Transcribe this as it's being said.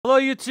Hello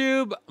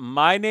YouTube,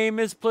 my name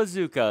is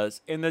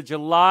Plazukas, and the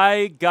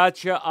July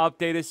Gacha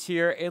update is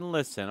here, and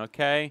listen,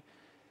 okay?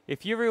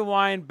 If you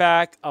rewind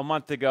back a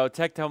month ago,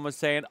 Tectone was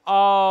saying,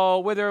 oh,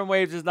 Wuthering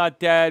Waves is not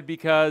dead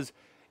because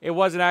it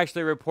wasn't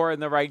actually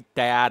reporting the right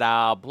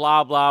data,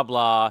 blah, blah,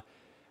 blah.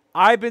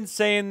 I've been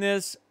saying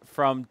this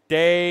from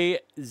day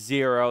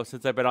zero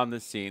since I've been on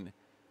this scene.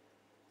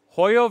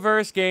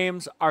 Hoyoverse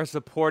games are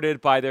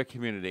supported by their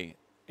community.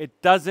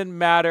 It doesn't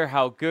matter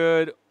how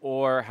good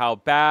or how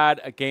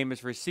bad a game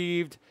is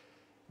received.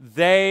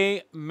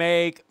 They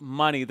make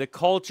money. The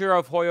culture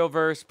of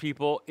Hoyoverse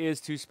people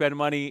is to spend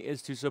money,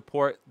 is to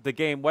support the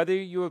game. Whether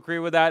you agree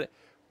with that,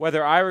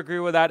 whether I agree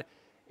with that,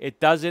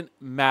 it doesn't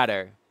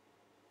matter.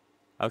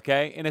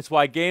 Okay? And it's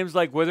why games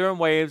like Wuthering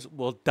Waves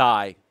will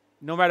die.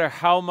 No matter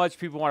how much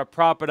people want to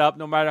prop it up,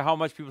 no matter how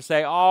much people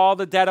say, oh,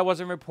 the data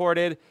wasn't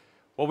reported.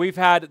 Well, we've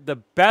had the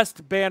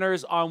best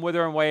banners on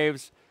Wuthering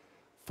Waves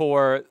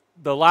for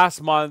the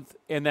last month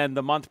and then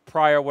the month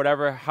prior,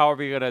 whatever,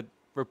 however you're going to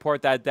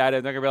report that data.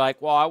 And they're going to be like,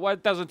 well,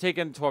 what doesn't take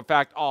into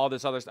effect all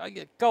this other stuff?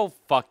 Go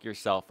fuck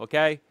yourself,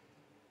 okay?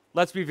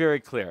 Let's be very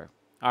clear.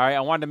 All right,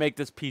 I wanted to make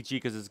this PG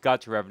because it's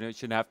Gacha Revenue. It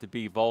shouldn't have to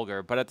be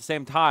vulgar. But at the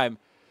same time,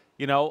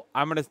 you know,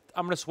 I'm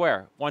gonna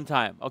swear one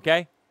time,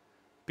 okay?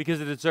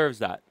 Because it deserves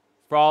that.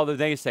 For all the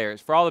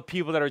naysayers, for all the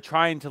people that are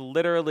trying to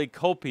literally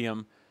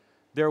copium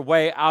their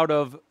way out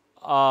of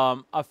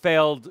a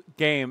failed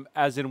game,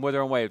 as in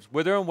Wuthering Waves.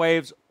 Wuthering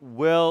Waves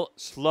will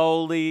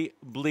slowly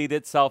bleed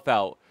itself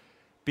out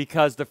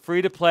because the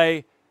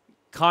free-to-play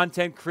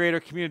content creator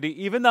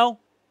community, even though,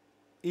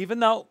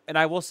 and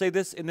I will say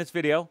this in this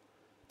video,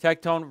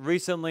 Tectone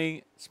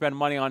recently spent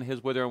money on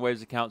his Wuthering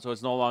Waves account, so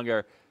it's no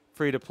longer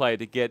free-to-play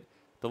to get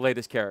the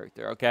latest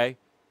character, okay?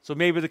 So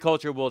maybe the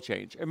culture will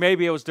change. Or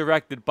maybe it was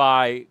directed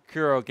by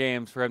Kuro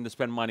Games for him to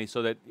spend money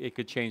so that it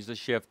could change the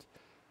shift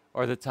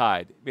or the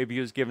tide. Maybe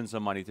he was given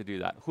some money to do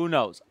that. Who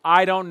knows?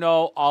 I don't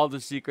know all the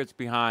secrets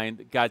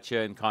behind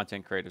gacha and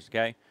content creators,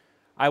 okay?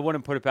 I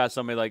wouldn't put it past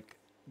somebody like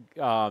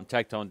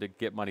Tectone to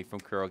get money from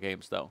Kuro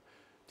Games, though,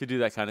 to do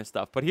that kind of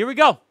stuff. But here we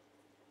go.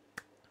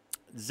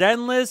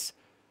 Zenless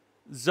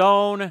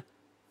Zone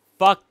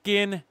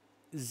fucking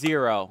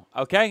Zero,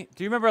 okay?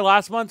 Do you remember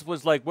last month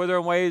was like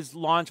Wuthering Waves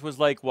launch was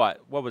like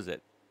what? What was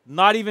it?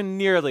 Not even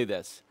nearly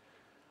this.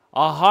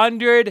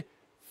 $100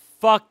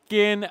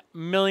 fucking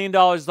million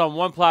on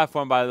one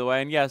platform, by the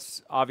way. And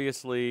yes,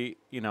 obviously,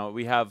 you know,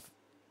 we have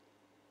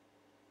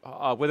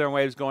Wuthering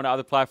Waves going to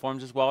other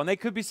platforms as well, and they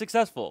could be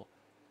successful.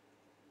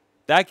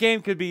 That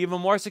game could be even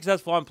more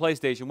successful on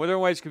PlayStation.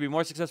 Wuthering Waves could be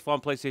more successful on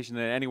PlayStation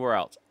than anywhere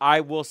else. I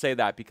will say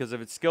that because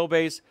of its skill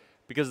base,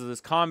 because of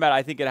this combat,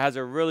 I think it has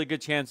a really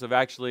good chance of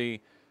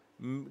actually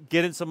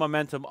getting some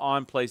momentum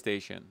on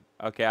PlayStation.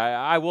 Okay,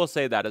 I will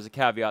say that as a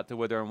caveat to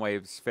Wuthering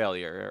Waves'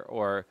 failure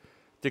or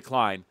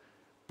decline.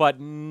 But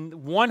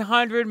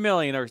 100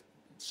 million, or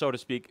so to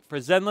speak, for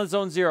Zenless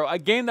Zone Zero, a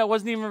game that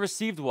wasn't even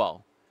received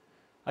well.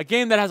 A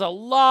game that has a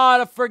lot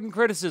of freaking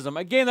criticism.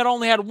 A game that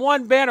only had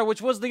one banner,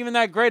 which wasn't even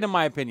that great in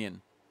my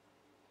opinion.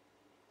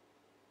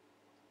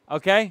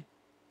 Okay?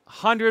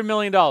 $100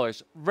 million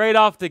right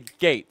off the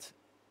gate.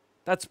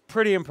 That's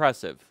pretty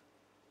impressive.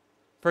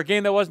 For a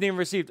game that wasn't even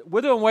received.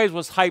 Wuthering Waves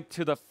was hyped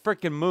to the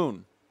freaking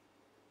moon.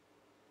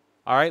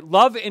 All right,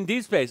 Love in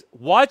Deep Space.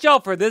 Watch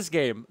out for this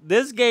game.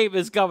 This game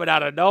is coming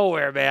out of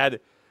nowhere, man.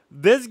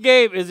 This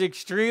game is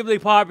extremely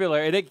popular,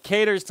 and it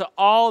caters to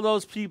all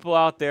those people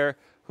out there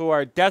who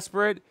are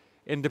desperate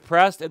and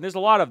depressed, and there's a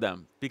lot of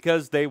them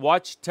because they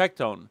watch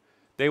Tectone,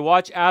 they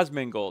watch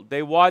Asmongold,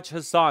 they watch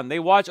Hassan, they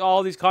watch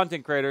all these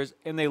content creators,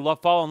 and they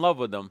fall in love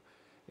with them,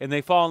 and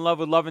they fall in love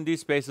with Love in Deep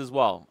Space as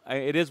well.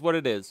 It is what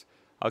it is.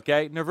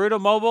 Okay,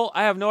 Naruto Mobile,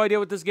 I have no idea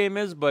what this game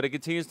is, but it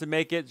continues to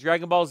make it.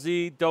 Dragon Ball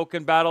Z,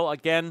 Dokkan Battle,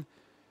 again,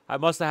 I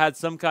must have had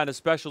some kind of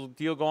special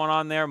deal going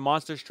on there.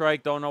 Monster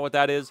Strike, don't know what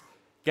that is.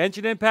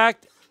 Genshin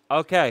Impact,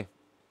 okay.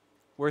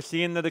 We're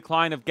seeing the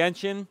decline of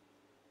Genshin.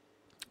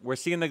 We're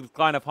seeing the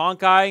decline of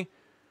Honkai.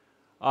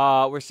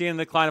 We're seeing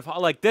the decline of,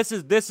 like, this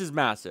is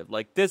massive.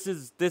 Like, this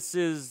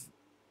is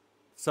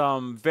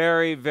some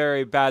very,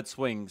 very bad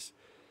swings.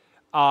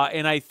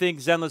 And I think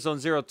Zenless Zone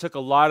Zero took a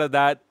lot of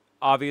that,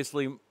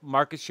 obviously,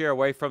 market share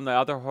away from the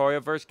other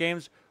Hoyoverse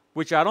games,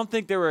 which I don't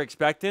think they were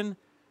expecting.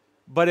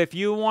 But if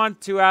you want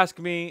to ask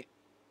me,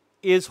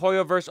 is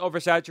Hoyoverse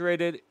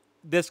oversaturated?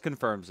 This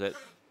confirms it.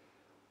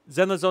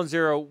 Zenless Zone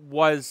Zero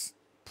was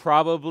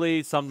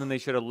probably something they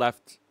should have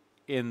left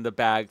in the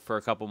bag for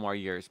a couple more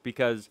years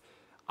because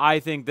I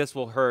think this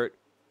will hurt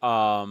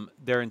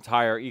their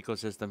entire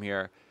ecosystem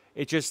here.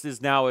 It just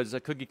is now as a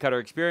cookie cutter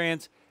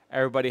experience.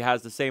 Everybody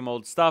has the same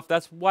old stuff.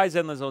 That's why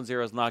Zenless Zone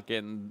Zero is not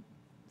getting,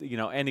 you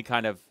know, any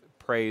kind of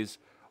praise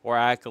or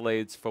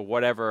accolades for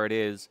whatever it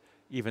is,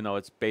 even though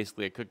it's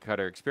basically a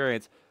cookie-cutter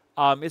experience.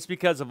 It's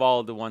because of all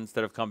of the ones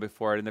that have come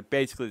before it, and they're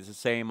basically the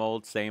same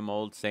old,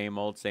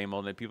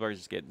 and people are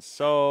just getting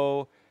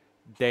so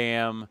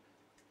damn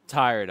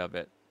tired of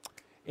it.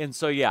 And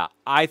so, yeah,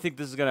 I think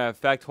this is going to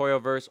affect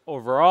Hoyoverse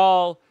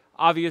overall.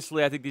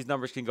 Obviously, I think these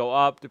numbers can go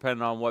up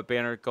depending on what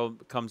banner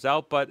comes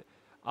out, but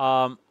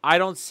I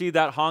don't see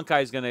that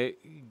Honkai is going to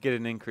get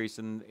an increase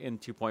in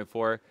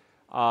 2.4.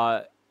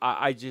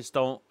 I just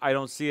don't. I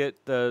don't see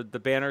it.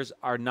 The banners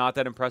are not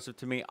that impressive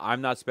to me.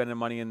 I'm not spending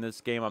money in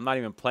this game. I'm not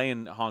even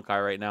playing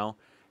Honkai right now,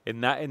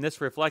 and this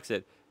reflects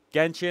it.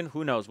 Genshin,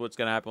 who knows what's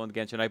going to happen with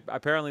Genshin?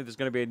 Apparently, there's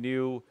going to be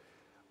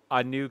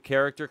a new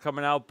character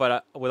coming out,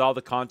 but with all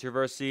the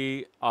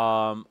controversy,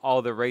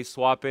 all the race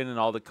swapping and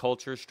all the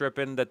culture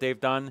stripping that they've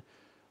done,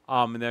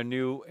 in their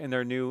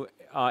new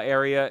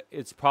area,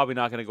 it's probably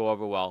not going to go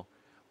over well.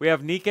 We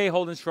have Nikkei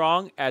holding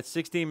strong at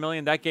 16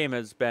 million. That game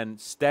has been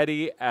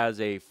steady as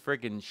a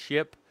friggin'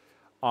 ship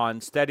on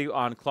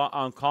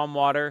calm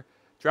water.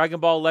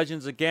 Dragon Ball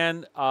Legends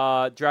again.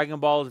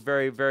 Dragon Ball is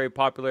very, very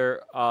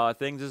popular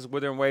things. This is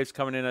Wuthering Waves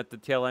coming in at the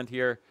tail end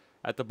here,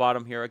 at the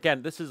bottom here.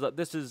 Again, this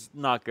is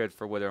not good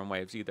for Wuthering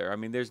Waves either. I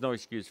mean, there's no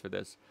excuse for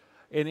this.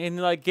 In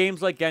like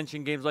games like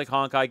Genshin, games like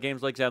Honkai,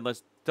 games like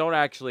Zenless don't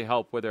actually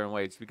help Wuthering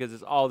Waves because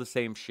it's all the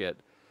same shit,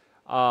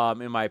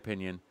 in my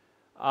opinion.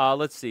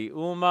 Let's see.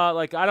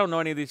 Like, I don't know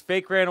any of these.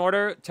 Fake Grand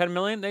Order, 10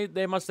 million.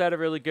 They must have had a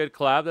really good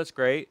collab. That's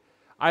great.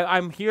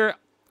 I'm here.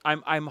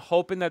 I'm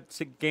hoping that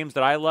games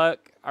that I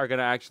like are going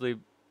to actually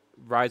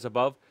rise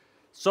above.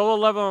 Solo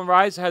Level and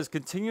Rise has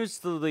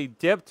continuously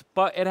dipped,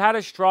 but it had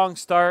a strong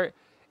start,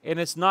 and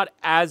it's not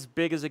as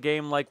big as a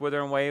game like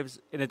Wuthering Waves,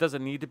 and it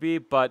doesn't need to be,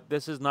 but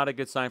this is not a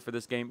good sign for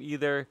this game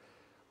either.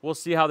 We'll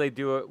see how they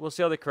do it. We'll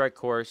see how they correct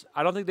course.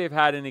 I don't think they've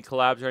had any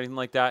collabs or anything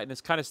like that, and it's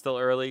kind of still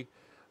early.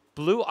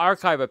 Blue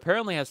Archive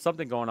apparently has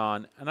something going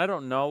on, and I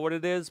don't know what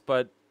it is,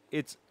 but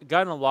it's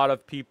gotten a lot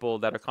of people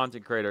that are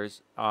content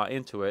creators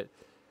into it.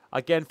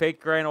 Again, Fake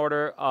Grand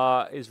Order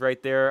is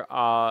right there,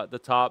 the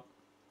top.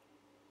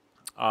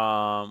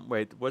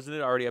 Wait, wasn't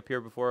it already up here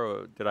before,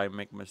 or did I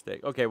make a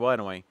mistake? Okay, well,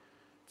 anyway.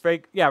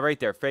 Yeah, right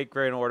there. Fake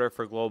Grand Order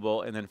for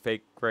global, and then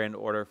Fake Grand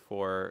Order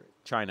for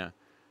China.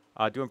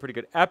 Doing pretty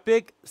good.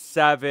 Epic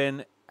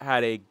 7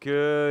 had a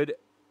good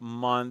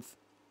month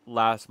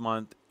last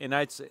month, and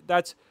that's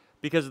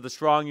because of the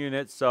strong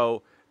units.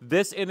 So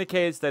this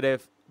indicates that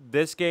if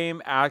this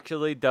game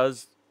actually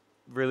does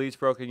release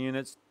broken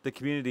units, the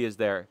community is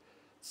there.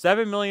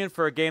 7 million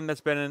for a game that's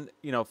been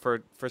in,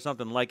 for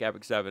something like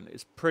Epic 7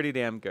 is pretty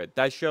damn good.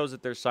 That shows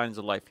that there's signs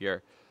of life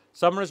here.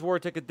 Summoner's War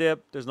took a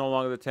dip. There's no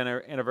longer the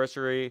 10th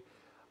anniversary.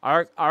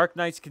 Arc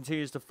Knights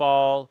continues to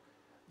fall.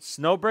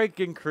 Snowbreak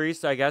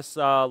increased. I guess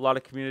a lot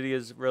of community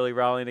is really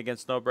rallying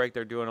against Snowbreak.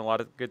 They're doing a lot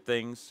of good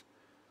things.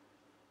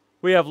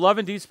 We have Love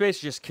and Deep Space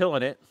just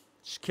killing it.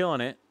 Just killing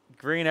it.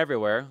 Green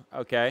everywhere.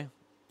 Okay.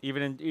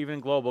 Even in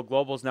Global.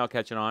 Global's now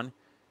catching on.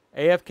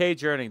 AFK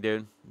Journey,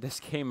 dude. This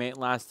game ain't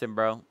lasting,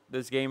 bro.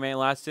 This game ain't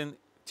lasting.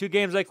 2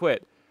 games I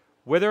quit.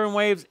 Wuthering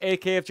Waves,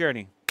 AKF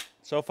Journey.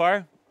 So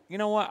far, you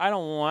know what? I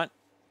don't want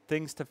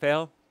things to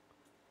fail.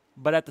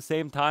 But at the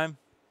same time,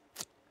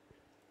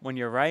 when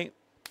you're right,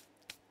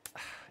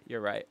 you're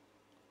right.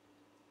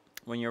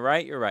 When you're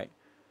right, you're right.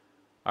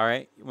 All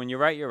right? When you're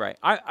right, you're right.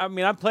 I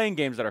mean, I'm playing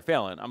games that are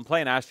failing. I'm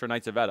playing Astro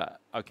Knights of Edda.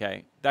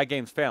 Okay? That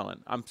game's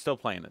failing. I'm still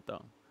playing it,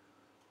 though.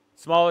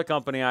 Smaller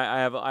company, I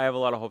have a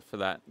lot of hopes for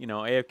that.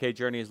 AFK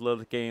Journey is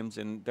little games,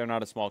 and they're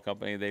not a small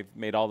company. They've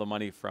made all the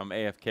money from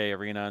AFK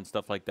Arena and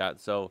stuff like that.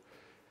 So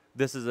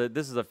this is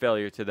a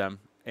failure to them,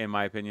 in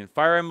my opinion.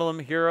 Fire Emblem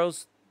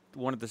Heroes,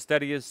 one of the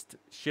steadiest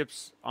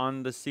ships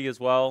on the sea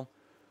as well.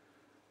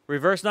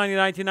 Reverse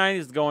 1990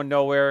 is going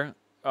nowhere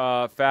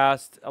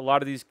fast. A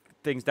lot of these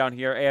things down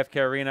here, AFK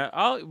Arena.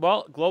 Oh,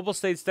 well, Global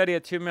stayed steady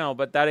at 2 mil,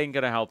 but that ain't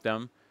going to help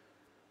them.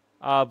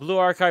 Blue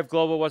Archive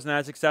Global wasn't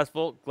as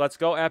successful. Let's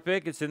go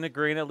Epic. It's in the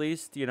green at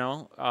least,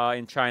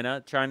 in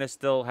China. China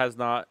still has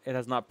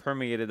not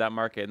permeated that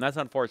market, and that's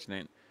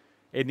unfortunate.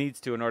 It needs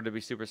to in order to be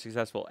super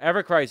successful.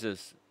 Ever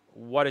Crisis,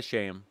 what a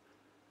shame.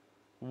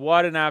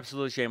 What an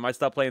absolute shame. I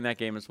stopped playing that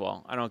game as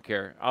well. I don't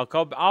care.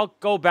 I'll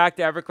go back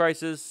to Ever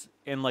Crisis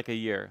in like a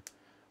year.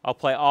 I'll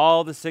play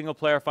all the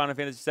single-player Final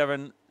Fantasy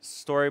VII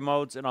story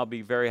modes, and I'll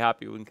be very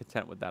happy and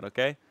content with that,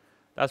 okay?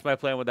 That's my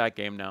plan with that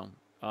game now.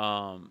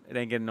 It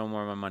ain't getting no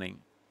more of my money.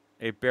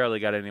 It barely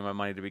got any of my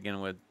money to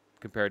begin with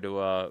compared to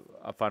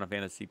a Final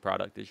Fantasy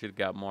product. It should have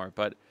got more,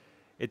 but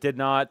it did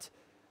not.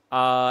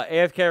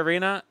 AFK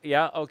Arena,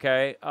 yeah,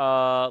 okay.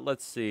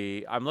 Let's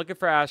see. I'm looking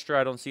for Astra.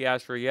 I don't see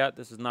Astra yet.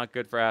 This is not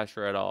good for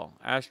Astra at all.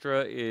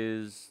 Astra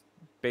is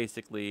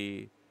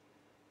basically,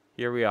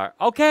 here we are.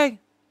 Okay.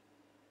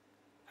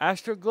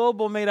 Astra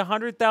Global made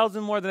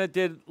 100,000 more than it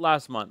did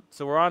last month.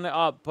 So we're on the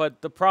up,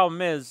 but the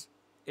problem is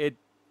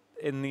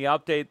in the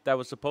update that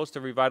was supposed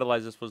to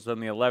revitalize this was on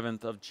the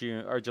 11th of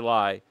June or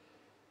July.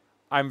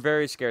 I'm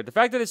very scared. The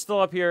fact that it's still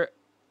up here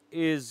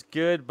is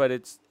good, but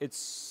it's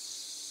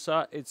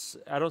I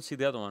don't see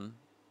the other one.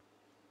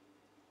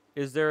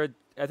 Is there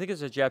I think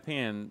it's a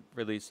Japan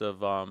release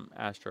of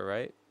Astra,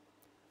 right?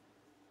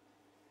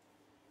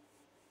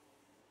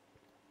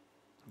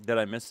 Did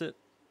I miss it?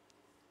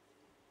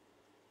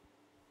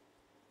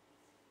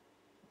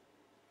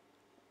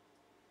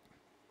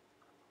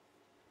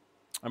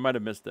 I might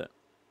have missed it.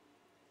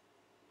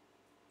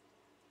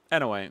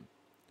 Anyway,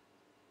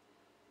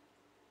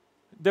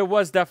 There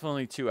was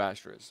definitely 2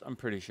 Astras, I'm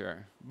pretty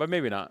sure. But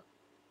maybe not.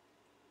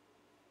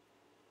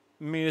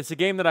 I mean, it's a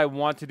game that I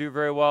want to do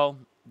very well.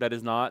 That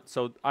is not.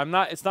 So I'm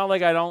not. It's not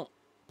like I don't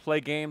play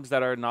games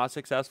that are not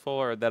successful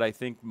or that I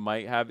think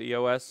might have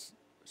EOS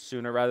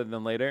sooner rather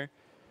than later.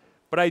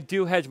 But I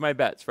do hedge my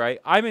bets, right?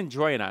 I'm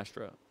enjoying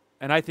Astra,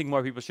 and I think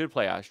more people should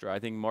play Astra. I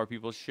think more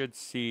people should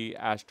see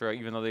Astra,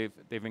 even though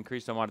they've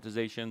increased the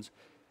monetizations.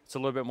 It's a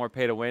little bit more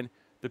pay to win.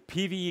 The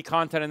PvE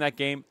content in that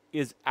game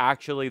is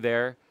actually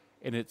there,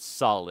 and it's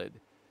solid.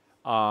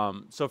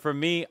 So for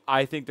me,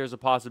 I think there's a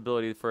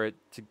possibility for it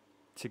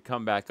to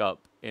come back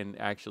up and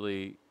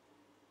actually,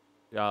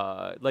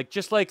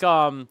 just like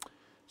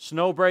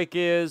Snowbreak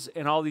is,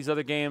 and all these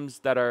other games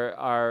that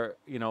are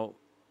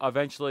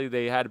eventually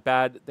they had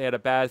a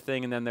bad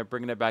thing and then they're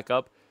bringing it back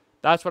up.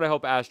 That's what I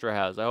hope Astra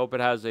has. I hope it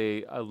has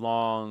a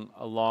long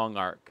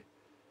arc.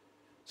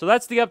 So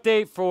that's the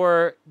update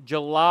for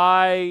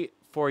July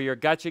for your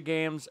gacha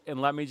games. And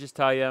let me just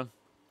tell you,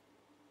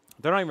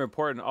 they're not even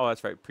reporting. Oh,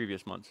 that's right,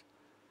 previous months.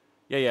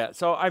 Yeah.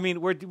 So I mean,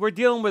 we're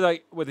dealing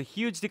with a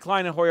huge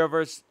decline in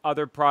Hoyoverse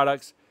other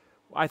products.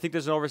 I think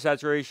there's an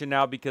oversaturation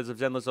now because of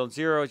Zenless Zone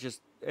Zero. It's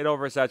just it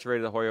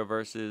oversaturated the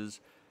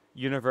Hoyoverse's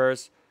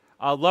universe.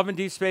 Love and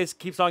Deep Space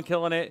keeps on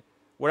killing it.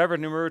 Whatever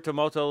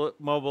Naruto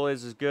Mobile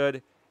is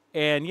good.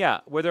 And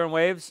yeah, Wither and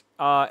Waves,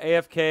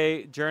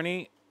 AFK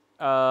Journey,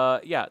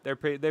 yeah, they're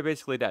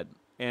basically dead.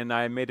 And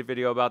I made a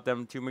video about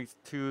them 2 months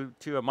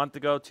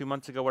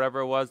ago, whatever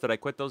it was, that I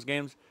quit those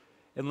games.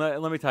 And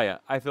let me tell you,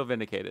 I feel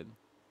vindicated.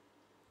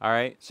 All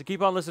right, so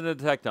keep on listening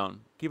to Tectone.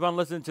 Keep on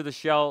listening to the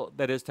shell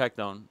that is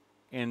Tectone.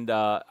 And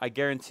I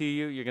guarantee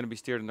you're going to be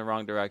steered in the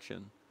wrong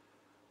direction.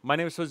 My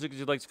name is Suzuki. If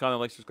you'd like to comment,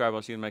 like, subscribe.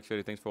 I'll see you in the next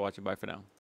video. Thanks for watching. Bye for now.